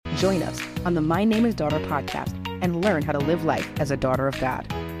Join us on the My Name is Daughter podcast and learn how to live life as a daughter of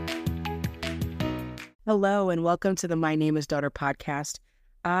God. Hello, and welcome to the My Name is Daughter podcast.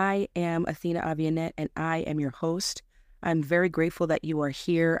 I am Athena Avianet, and I am your host. I'm very grateful that you are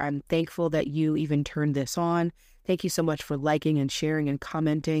here. I'm thankful that you even turned this on. Thank you so much for liking and sharing and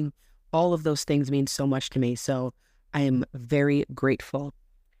commenting. All of those things mean so much to me, so I am very grateful.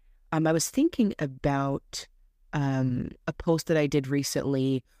 I was thinking about a post that I did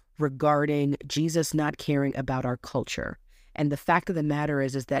recently regarding Jesus not caring about our culture. And the fact of the matter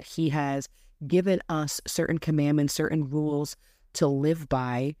is that he has given us certain commandments, certain rules to live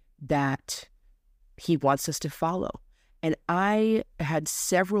by that he wants us to follow. And I had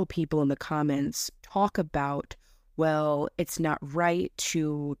several people in the comments talk about, well, it's not right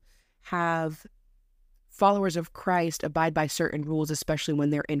to have followers of Christ abide by certain rules, especially when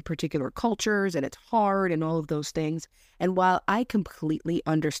they're in particular cultures and it's hard and all of those things. And while I completely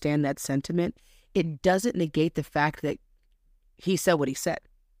understand that sentiment, it doesn't negate the fact that he said what he said,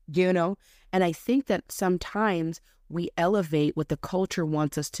 you know? And I think that sometimes we elevate what the culture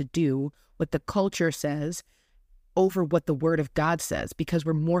wants us to do, what the culture says, over what the Word of God says, because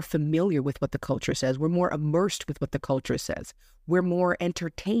we're more familiar with what the culture says. We're more immersed with what the culture says. We're more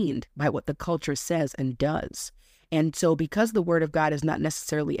entertained by what the culture says and does. And so because the Word of God is not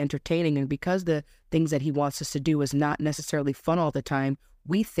necessarily entertaining, and because the things that he wants us to do is not necessarily fun all the time,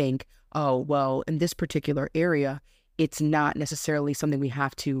 we think, oh, well, in this particular area, it's not necessarily something we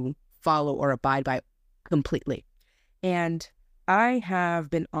have to follow or abide by completely. And I have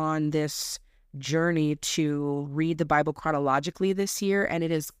been on this journey to read the Bible chronologically this year, and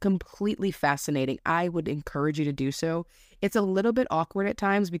it is completely fascinating. I would encourage you to do so. It's a little bit awkward at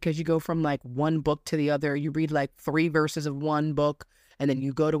times because you go from like one book to the other. You read like 3 verses of one book, and then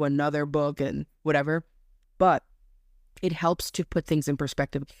you go to another book and whatever. But it helps to put things in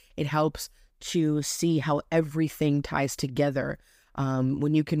perspective. It helps to see how everything ties together.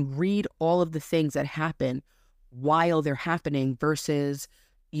 When you can read all of the things that happen while they're happening versus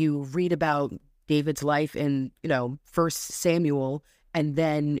you read about David's life in, 1 Samuel, and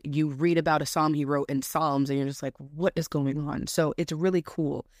then you read about a psalm he wrote in Psalms, and you're just like, what is going on? So it's really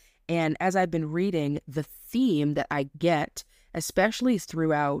cool. And as I've been reading, the theme that I get, especially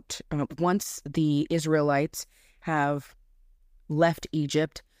throughout, once the Israelites have left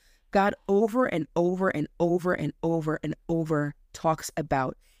Egypt, God over and over and over and over and over talks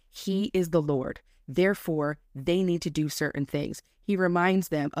about he is the Lord. Therefore, they need to do certain things. He reminds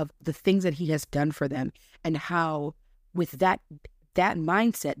them of the things that he has done for them and how with that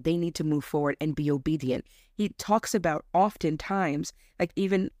mindset, they need to move forward and be obedient. He talks about oftentimes, like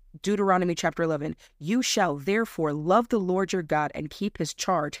even Deuteronomy chapter 11, you shall therefore love the Lord your God and keep his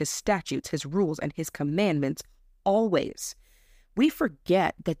charge, his statutes, his rules, and his commandments always. We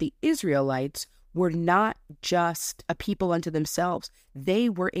forget that the Israelites were not just a people unto themselves. They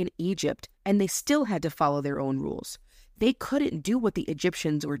were in Egypt, and they still had to follow their own rules. They couldn't do what the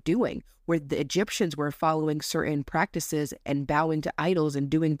Egyptians were doing, where the Egyptians were following certain practices and bowing to idols and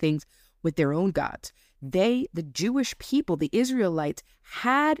doing things with their own gods. The Jewish people, the Israelites,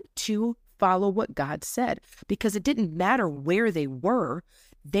 had to follow what God said because it didn't matter where they were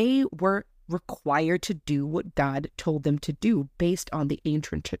required to do what God told them to do based on the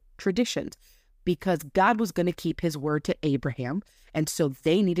ancient traditions, because God was going to keep his word to Abraham, and so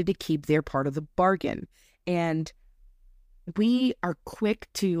they needed to keep their part of the bargain. And we are quick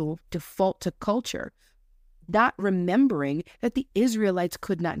to default to culture, not remembering that the Israelites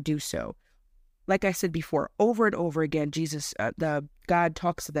could not do so. Like I said before, over and over again, God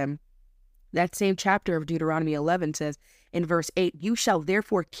talks to them. That same chapter of Deuteronomy 11 says in verse 8, you shall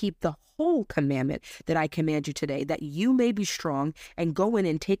therefore keep the whole commandment that I command you today, that you may be strong and go in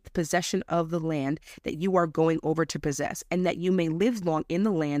and take the possession of the land that you are going over to possess, and that you may live long in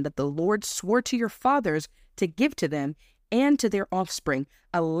the land that the Lord swore to your fathers to give to them and to their offspring,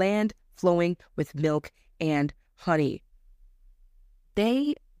 a land flowing with milk and honey.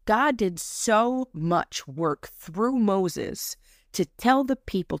 God did so much work through Moses to tell the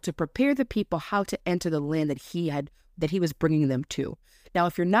people, to prepare the people how to enter the land that he was bringing them to. Now,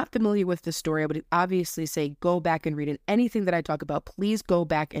 if you're not familiar with the story, I would obviously say go back and read it. Anything that I talk about, please go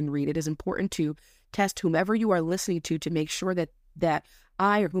back and read it. It is important to test whomever you are listening to make sure that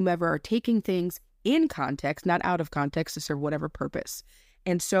I or whomever are taking things in context, not out of context, to serve whatever purpose.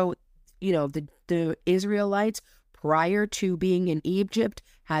 And so, the Israelites, prior to being in Egypt,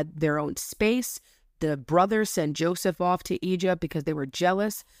 had their own space. The brothers send Joseph off to Egypt because they were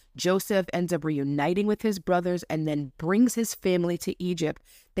jealous. Joseph ends up reuniting with his brothers and then brings his family to Egypt.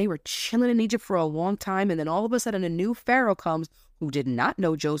 They were chilling in Egypt for a long time, and then all of a sudden a new Pharaoh comes who did not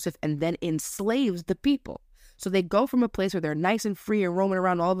know Joseph and then enslaves the people. So they go from a place where they're nice and free and roaming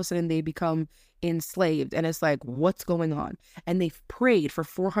around, all of a sudden they become enslaved. And it's like, what's going on? And they've prayed for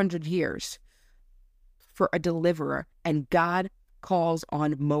 400 years for a deliverer, and God calls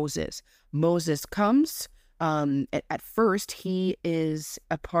on Moses. Moses comes. At first, he is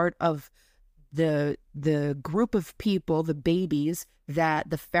a part of the group of people, the babies that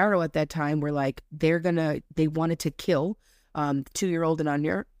the Pharaoh at that time were like, they wanted to kill 2 years old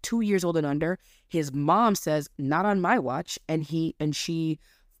and under. His mom says, not on my watch. And she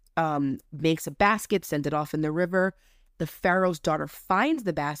makes a basket, sends it off in the river. The Pharaoh's daughter finds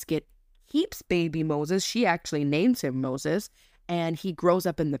the basket, keeps baby Moses. She actually names him Moses, and he grows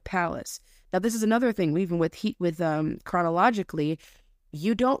up in the palace. Now, this is another thing, even with chronologically,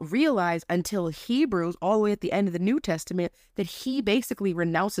 you don't realize until Hebrews, all the way at the end of the New Testament, that he basically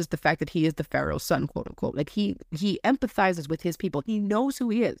renounces the fact that he is the Pharaoh's son, quote unquote. Like he empathizes with his people. He knows who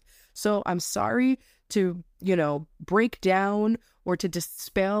he is. So I'm sorry to, break down or to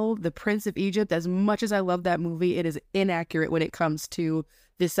dispel The Prince of Egypt. As much as I love that movie, it is inaccurate when it comes to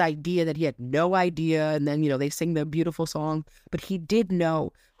this idea that he had no idea. And then, they sing the beautiful song, but he did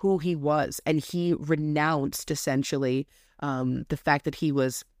know who he was. And he renounced essentially the fact that he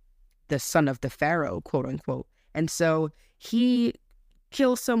was the son of the Pharaoh, quote unquote. And so he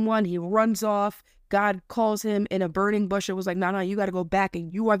kills someone, he runs off. God calls him in a burning bush. It was like, no, you got to go back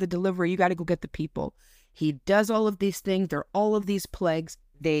and you are the deliverer. You got to go get the people. He does all of these things. There are all of these plagues.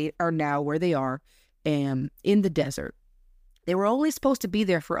 They are now where they are in the desert. They were only supposed to be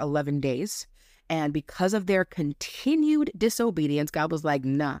there for 11 days. And because of their continued disobedience, God was like,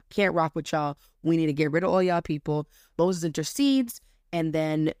 nah, can't rock with y'all. We need to get rid of all y'all people. Moses intercedes. And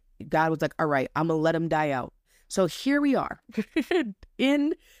then God was like, all right, I'm going to let them die out. So here we are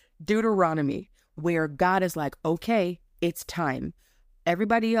in Deuteronomy, where God is like, okay, it's time.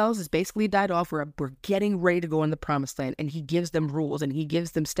 Everybody else is basically died off. We're getting ready to go in the promised land. And he gives them rules and he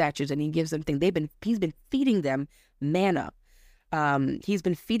gives them statutes and he gives them things. He's been feeding them manna. He's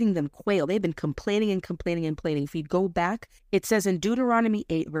been feeding them quail. They've been complaining. If you go back, it says in Deuteronomy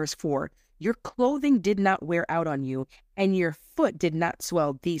 8, verse 4, your clothing did not wear out on you, and your foot did not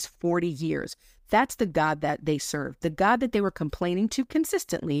swell these 40 years. That's the God that they served. The God that they were complaining to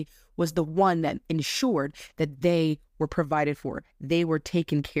consistently was the one that ensured that they were provided for. They were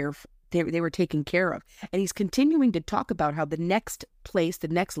taken care of. They were taken care of. And he's continuing to talk about how the next place, the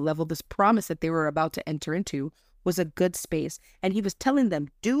next level, this promise that they were about to enter into was a good space. And he was telling them,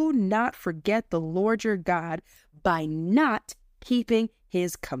 do not forget the Lord your God by not keeping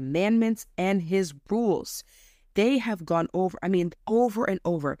his commandments and his rules. They have gone over and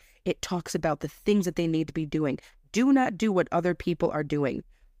over. It talks about the things that they need to be doing. Do not do what other people are doing.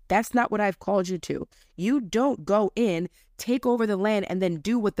 That's not what I've called you to. You don't go in, take over the land, and then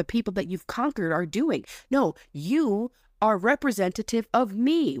do what the people that you've conquered are doing. No, you are representative of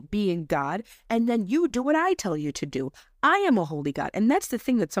me being God, and then you do what I tell you to do. I am a holy God. And that's the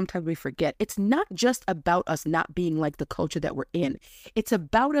thing that sometimes we forget. It's not just about us not being like the culture that we're in. It's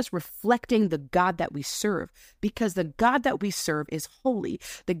about us reflecting the God that we serve, because the God that we serve is holy.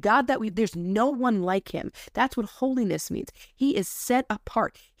 The God there's no one like him. That's what holiness means. He is set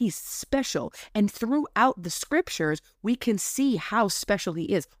apart. He's special. And throughout the scriptures, we can see how special he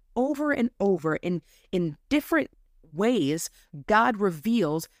is. Over and over in different ways, God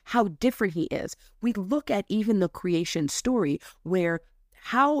reveals how different he is. We look at even the creation story, where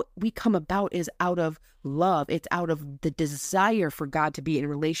how we come about is out of love. It's out of the desire for God to be in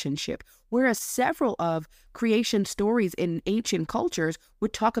relationship. Whereas several of creation stories in ancient cultures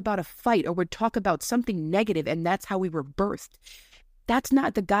would talk about a fight or would talk about something negative, and that's how we were birthed. That's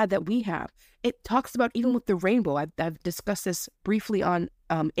not the God that we have. It talks about, even with the rainbow, I've discussed this briefly on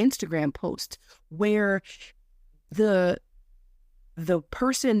Instagram posts, where the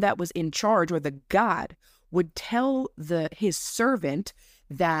person that was in charge, or the God, would tell his servant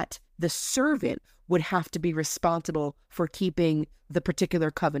that the servant would have to be responsible for keeping the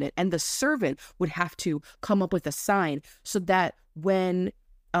particular covenant. And the servant would have to come up with a sign so that when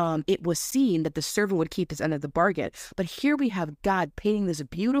it was seen, that the servant would keep his end of the bargain. But here we have God painting this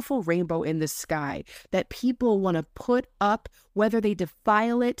beautiful rainbow in the sky that people want to put up, whether they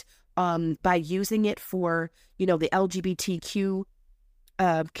defile it by using it for, the LGBTQ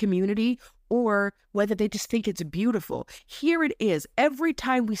community, or whether they just think it's beautiful. Here it is. Every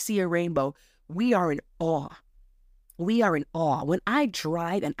time we see a rainbow, we are in awe. We are in awe. When I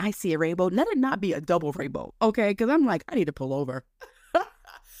drive and I see a rainbow, let it not be a double rainbow, okay? Because I'm like, I need to pull over.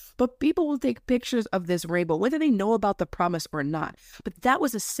 But people will take pictures of this rainbow, whether they know about the promise or not. But that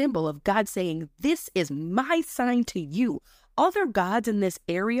was a symbol of God saying, this is my sign to you. other gods in this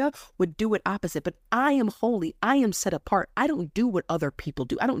area would do it opposite, but I am holy. I am set apart. I don't do what other people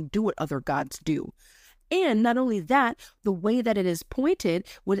do. I don't do what other gods do. And not only that, the way that it is pointed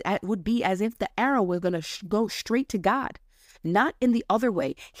would be as if the arrow was going to go straight to God, not in the other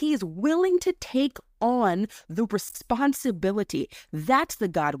way. He is willing to take on the responsibility. That's the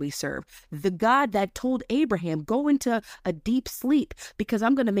God we serve. The God that told Abraham, go into a deep sleep because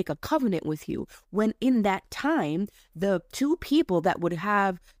I'm going to make a covenant with you. When in that time, the two people that would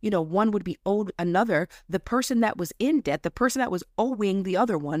have, one would be owed another, the person that was in debt, the person that was owing the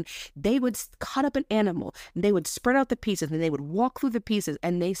other one, they would cut up an animal and they would spread out the pieces and they would walk through the pieces.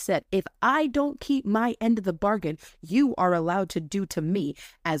 And they said, if I don't keep my end of the bargain, you are allowed to do to me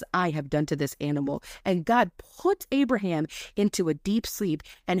as I have done to this animal. And God puts Abraham into a deep sleep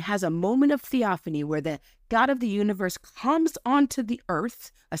and has a moment of theophany where the God of the universe comes onto the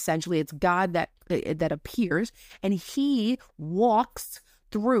earth. Essentially, it's God that appears, and he walks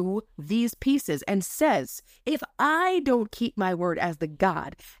through these pieces and says, if I don't keep my word as the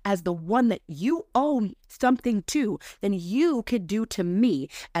God, as the one that you owe something to, then you could do to me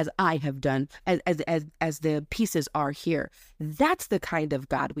as I have done, as the pieces are here. That's the kind of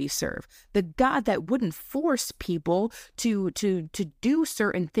God we serve. The God that wouldn't force people to do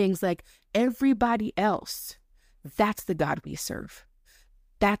certain things like everybody else. That's the God we serve.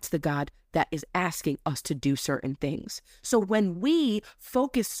 That's the God that is asking us to do certain things. So when we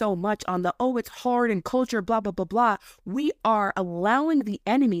focus so much on it's hard and culture, blah, blah, blah, blah, we are allowing the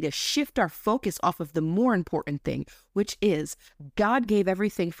enemy to shift our focus off of the more important thing, which is God gave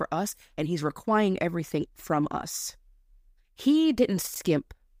everything for us and he's requiring everything from us. He didn't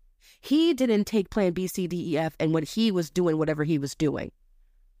skimp. He didn't take plan B, C, D, E, F, and when he was doing whatever he was doing.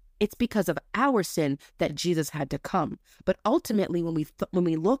 It's because of our sin that Jesus had to come. But ultimately, when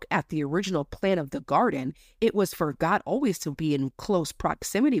we look at the original plan of the garden, it was for God always to be in close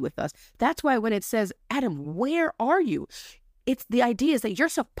proximity with us. That's why when it says, Adam, where are you? It's the idea is that you're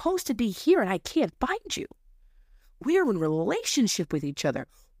supposed to be here and I can't find you. We're in relationship with each other.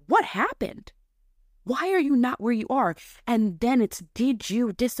 What happened? Why are you not where you are? And then it's, did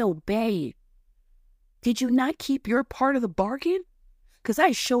you disobey? Did you not keep your part of the bargain? Because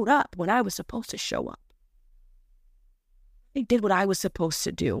I showed up when I was supposed to show up. I did what I was supposed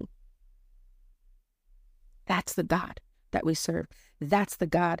to do. That's the God that we serve. That's the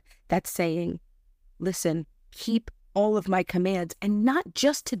God that's saying, listen, keep all of my commands, and not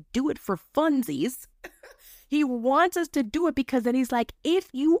just to do it for funsies. He wants us to do it because then he's like, if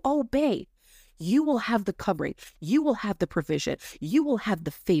you obey, you will have the covering. You will have the provision. You will have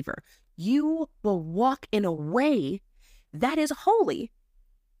the favor. You will walk in a way that is holy,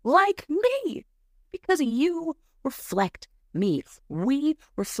 like me, because you reflect me. We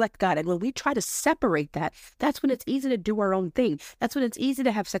reflect God. And when we try to separate that, that's when it's easy to do our own thing. That's when it's easy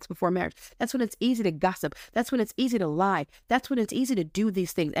to have sex before marriage. That's when it's easy to gossip. That's when it's easy to lie. That's when it's easy to do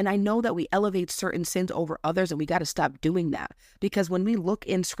these things. And I know that we elevate certain sins over others, and we got to stop doing that, because when we look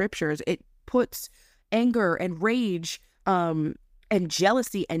in scriptures, it puts anger and rage and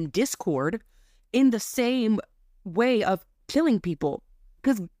jealousy and discord in the same way of killing people.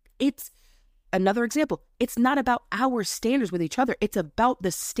 Because it's another example. It's not about our standards with each other. It's about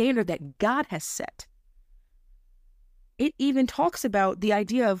the standard that God has set. It even talks about the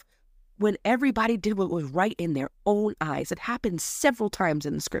idea of when everybody did what was right in their own eyes. It happens several times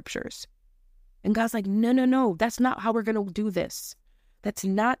in the scriptures. And God's like, no, that's not how we're going to do this. That's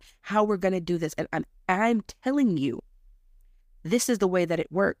not how we're going to do this. And I'm telling you, this is the way that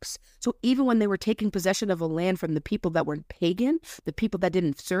it works. So even when they were taking possession of a land from the people that were pagan, the people that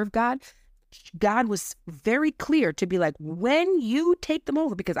didn't serve God, God was very clear to be like, when you take them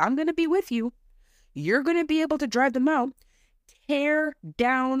over, because I'm going to be with you, you're going to be able to drive them out. Tear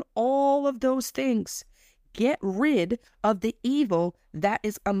down all of those things. Get rid of the evil that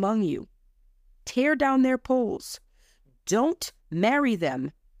is among you. Tear down their poles. Don't marry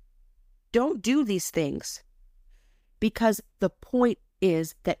them. Don't do these things. Because the point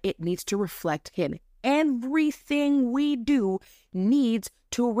is that it needs to reflect him. Everything we do needs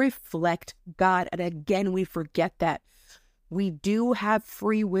to reflect God. And again, we forget that. We do have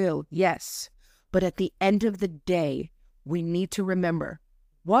free will, yes. But at the end of the day, we need to remember,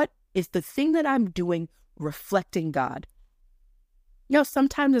 what is the thing that I'm doing reflecting God?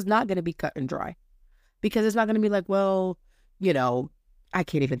 Sometimes it's not going to be cut and dry. Because it's not going to be like, well, I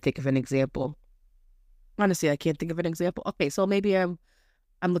can't even think of an example. Honestly, I can't think of an example. Okay, so maybe I'm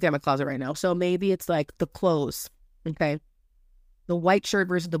looking at my closet right now. So maybe it's like the clothes, okay? The white shirt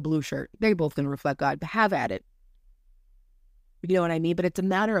versus the blue shirt. They're both going to reflect God, but have at it. You know what I mean? But it's a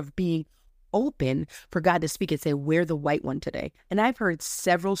matter of being open for God to speak and say, wear the white one today. And I've heard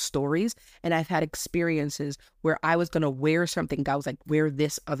several stories and I've had experiences where I was going to wear something. God was like, wear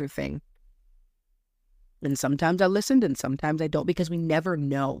this other thing. And sometimes I listened and sometimes I don't, because we never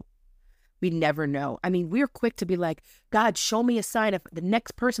know. We never know. I mean, we're quick to be like, God, show me a sign. If the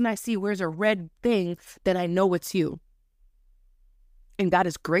next person I see wears a red thing, then I know it's you. And God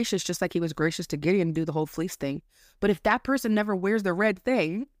is gracious, just like he was gracious to Gideon to do the whole fleece thing. But if that person never wears the red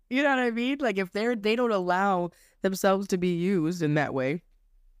thing, you know what I mean? Like if they don't allow themselves to be used in that way,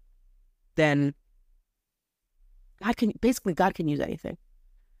 then God can use anything.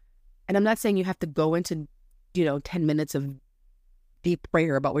 And I'm not saying you have to go into, 10 minutes of deep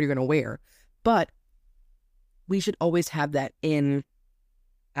prayer about what you're going to wear, but we should always have that in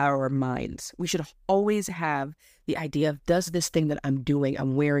our minds. We should always have the idea of, does this thing that I'm doing,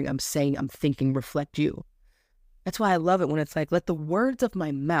 I'm wearing, I'm saying, I'm thinking reflect you? That's why I love it when it's like, let the words of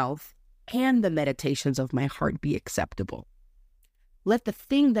my mouth and the meditations of my heart be acceptable. Let the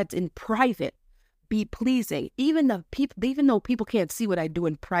thing that's in private be pleasing. Even though people can't see what I do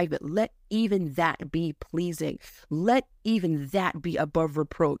in private, let even that be pleasing. Let even that be above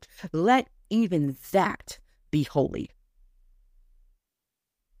reproach. Let even that be holy.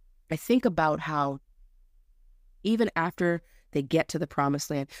 I think about how even after they get to the promised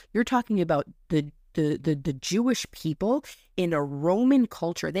land, you're talking about the Jewish people in a Roman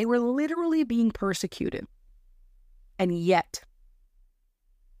culture. They were literally being persecuted. And yet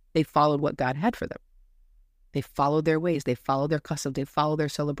they followed what God had for them. They followed their ways. They followed their customs. They followed their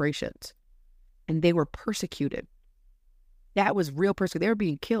celebrations. And they were persecuted. That was real persecution. They were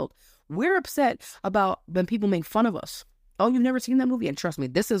being killed. We're upset about when people make fun of us. Oh, you've never seen that movie? And trust me,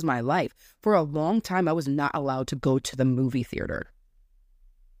 this is my life. For a long time, I was not allowed to go to the movie theater.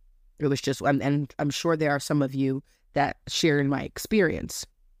 It was just, and I'm sure there are some of you that share in my experience.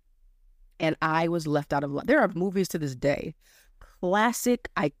 And I was left out of, there are movies to this day, classic,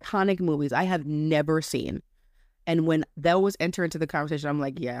 iconic movies I have never seen. And when those enter into the conversation, I'm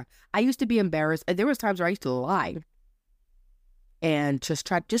like, yeah, I used to be embarrassed. There was times where I used to lie and just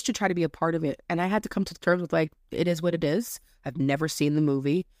to try to be a part of it. And I had to come to terms with, like, it is what it is. I've never seen the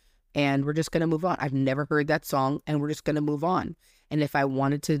movie and we're just going to move on. I've never heard that song and we're just going to move on. And if I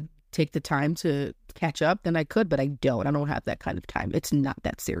wanted to take the time to catch up, then I could, but I don't. I don't have that kind of time. It's not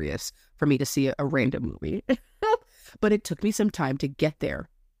that serious for me to see a random movie. But it took me some time to get there.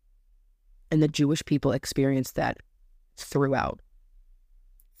 And the Jewish people experienced that throughout,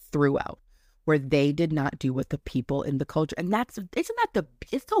 where they did not do what the people in the culture. And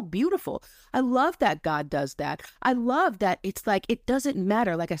it's so beautiful. I love that God does that. I love that it's like, it doesn't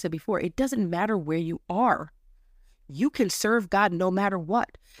matter. Like I said before, it doesn't matter where you are. You can serve God no matter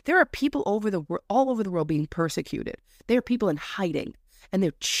what. There are people all over the world being persecuted. There are people in hiding and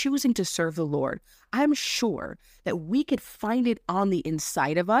they're choosing to serve the Lord. I'm sure that we could find it on the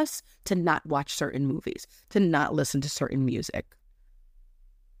inside of us to not watch certain movies, to not listen to certain music,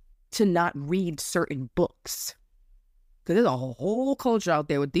 to not read certain books. Because there's a whole culture out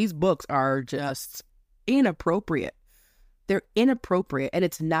there where these books are just inappropriate. They're inappropriate and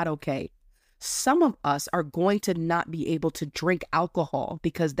it's not okay. Some of us are going to not be able to drink alcohol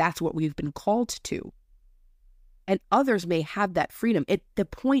because that's what we've been called to. And others may have that freedom. The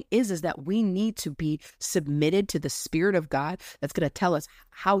point is that we need to be submitted to the Spirit of God that's going to tell us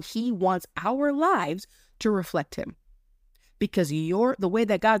how he wants our lives to reflect him. Because the way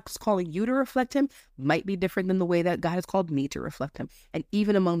that God's calling you to reflect him might be different than the way that God has called me to reflect him. And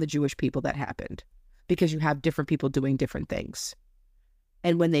even among the Jewish people that happened, because you have different people doing different things.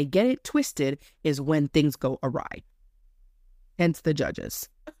 And when they get it twisted is when things go awry. Hence the Judges.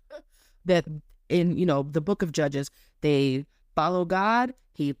 That in, the book of Judges, they follow God,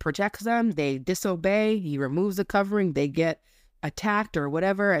 he protects them, they disobey, he removes the covering, they get attacked or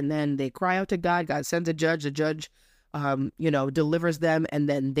whatever, and then they cry out to God, God sends a judge, the judge delivers them, and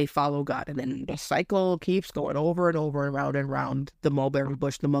then they follow God. And then the cycle keeps going over and over and round and round. The mulberry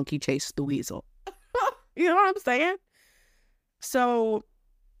bush, the monkey chased the weasel. You know what I'm saying? So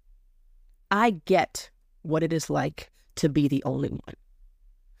I get what it is like to be the only one.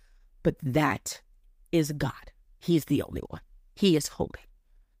 But that is God. He's the only one. He is holy.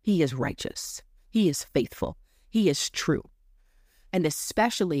 He is righteous. He is faithful. He is true. And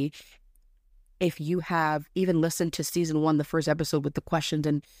especially if you have even listened to season 1, the first episode with the questions,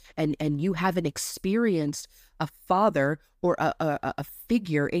 and you haven't experienced a father or a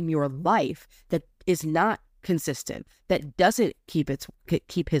figure in your life that is not consistent, that doesn't keep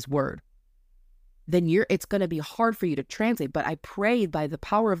his word, then it's going to be hard for you to translate. But I pray by the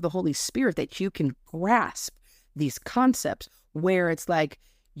power of the Holy Spirit that you can grasp these concepts where it's like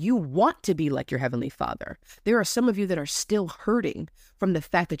You want to be like your Heavenly Father. There are some of you that are still hurting from the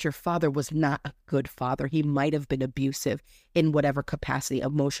fact that your father was not a good father. He might have been abusive in whatever capacity,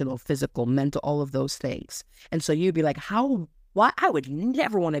 emotional, physical, mental, all of those things. And so you'd be like, why? I would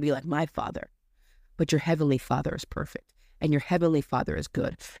never want to be like my father. But your Heavenly Father is perfect. And your Heavenly Father is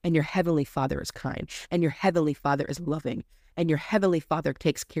good. And your Heavenly Father is kind. And your Heavenly Father is loving. And your Heavenly Father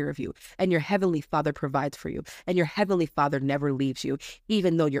takes care of you. And your Heavenly Father provides for you. And your Heavenly Father never leaves you,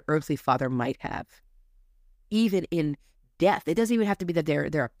 even though your earthly father might have. Even in death, it doesn't even have to be that they're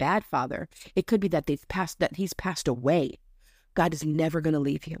a bad father. It could be that he's passed away. God is never going to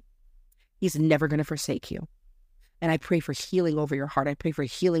leave you. He's never going to forsake you. And I pray for healing over your heart. I pray for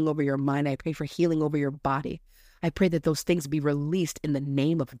healing over your mind. I pray for healing over your body. I pray that those things be released in the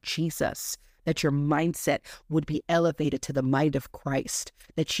name of Jesus, that your mindset would be elevated to the mind of Christ,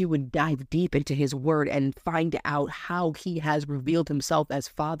 that you would dive deep into his word and find out how he has revealed himself as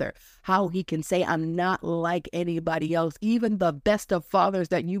Father, how he can say, I'm not like anybody else. Even the best of fathers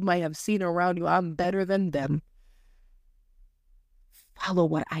that you might have seen around you, I'm better than them. Follow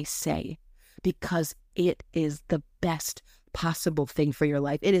what I say, because it is the best possible thing for your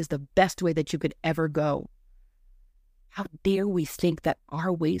life. It is the best way that you could ever go. How dare we think that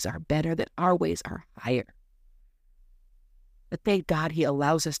our ways are better, that our ways are higher? But thank God he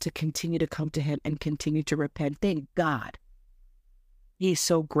allows us to continue to come to him and continue to repent. Thank God. He is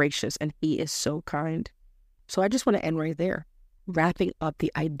so gracious and he is so kind. So I just want to end right there, wrapping up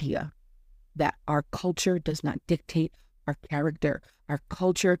the idea that our culture does not dictate our character. Our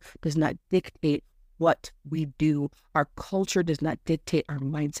culture does not dictate what we do. Our culture does not dictate our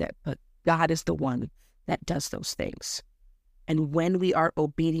mindset, but God is the one that does those things. And when we are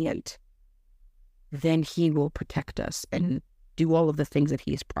obedient, then he will protect us and do all of the things that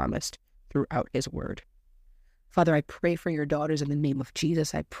he has promised throughout his word. Father, I pray for your daughters in the name of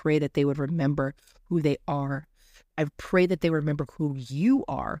Jesus. I pray that they would remember who they are. I pray that they remember who you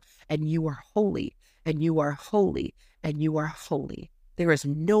are, and you are holy, and you are holy, and you are holy. There is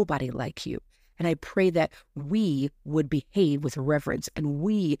nobody like you. And I pray that we would behave with reverence, and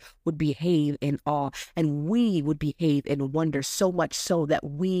we would behave in awe, and we would behave in wonder, so much so that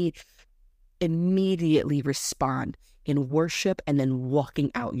we immediately respond in worship and then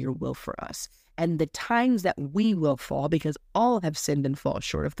walking out your will for us. And the times that we will fall, because all have sinned and fall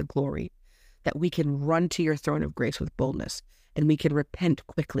short of the glory, that we can run to your throne of grace with boldness, and we can repent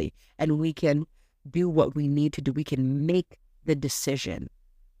quickly, and we can do what we need to do. We can make the decision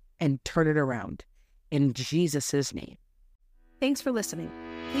and turn it around in Jesus' name. Thanks for listening.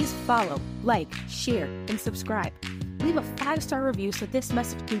 Please follow, like, share, and subscribe. Leave a 5-star review so this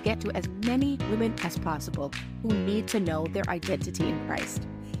message can get to as many women as possible who need to know their identity in Christ.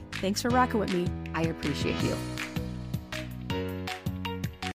 Thanks for rocking with me. I appreciate you.